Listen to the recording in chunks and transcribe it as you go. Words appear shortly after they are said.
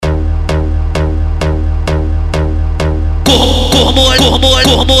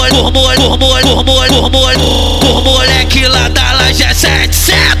Por moleque lá da laje é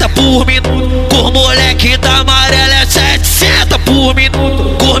 700 por minuto. Por moleque da amarela é 700 por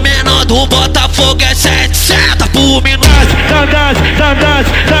minuto. Por menor do Botafogo é 700 por minuto.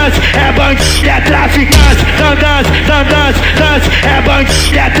 É bandido, é traficante. É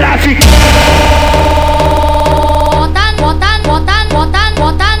bandido, é traficante.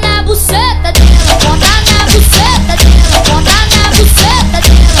 Bota na buceta dela, bota na buceta dela, bota na buceta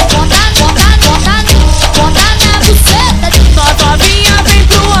dela, bota na buceta dela. Novinha vem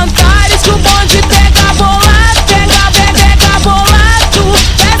pro Antares, que o bonde pega bolado, pega bolado.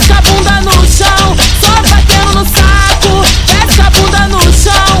 Desce a bunda no chão, só batendo no saco. Desce a bunda no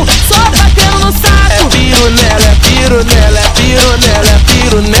chão, só batendo no saco. É piro nela, é piro nela, é piro nela, é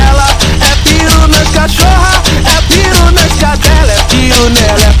piro nela. É piro nas cachorra, é piro nas cadelas. É piro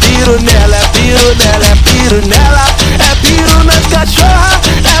nela, é piro nela, é piro nela, é piro nela. É piro nas cachorra,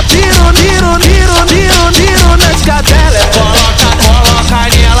 é piro nas cadelas. Coloca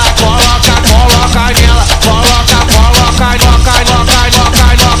nela, coloca nela. Coloca nela.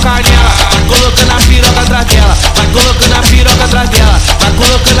 Vai colocando a piroca atrás dela, vai colocando a piroca atrás dela. Vai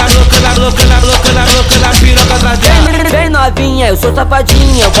colocando a piroca atrás dela. Vem novinha, eu sou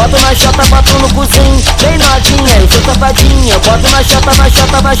safadinha, boto na chota, boto no cozinho. Vem novinha, eu sou safadinha, boto na chota,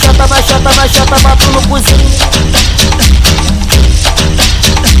 boto no cozinho.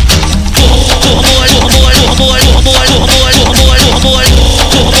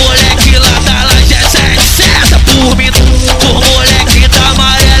 Por moleque lá da laje é 700 por minuto. Por moleque da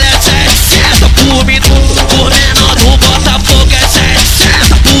amarela é 700 por minuto. Por menor do Botafogo é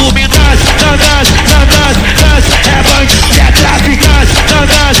 700 por minuto. É bandido, é traficante.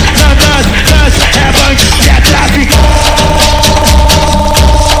 É bandido, é traficante. Bota na buceta dela,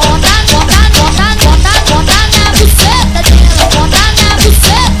 bota na buceta dela, bota na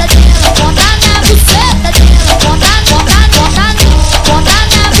buceta dela, bota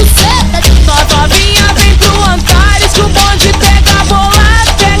na buceta dela. Novinha vem pro Antares, que o bonde pega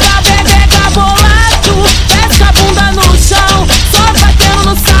bolado, pega bolado. Desce a bunda no chão, só batendo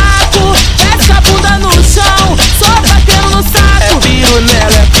no saco. Desce a bunda no chão, só batendo no saco. É piro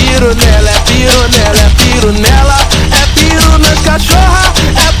nela, é piro nela, é piro nela, é piro nela. É piro nas cachorra,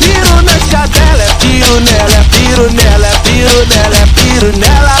 é piro nas cadelas. É piro nela, é piro nela, é piro nela, é piro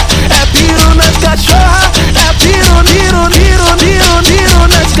nela. É piro nas cachorra, é piro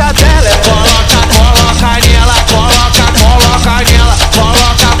nas cadelas. Coloca nela, coloca nela.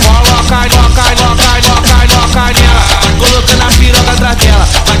 Vai colocando a piroca atrás dela,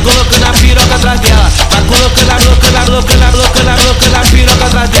 vai colocando a piroca atrás dela. Vai colocando a piroca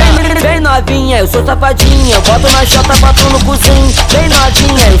atrás dela. Vem novinha, eu sou safadinha, boto na chota, boto no cozinho. Vem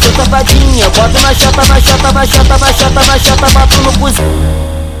novinha, eu sou safadinha, boto na chota, boto no cozinho.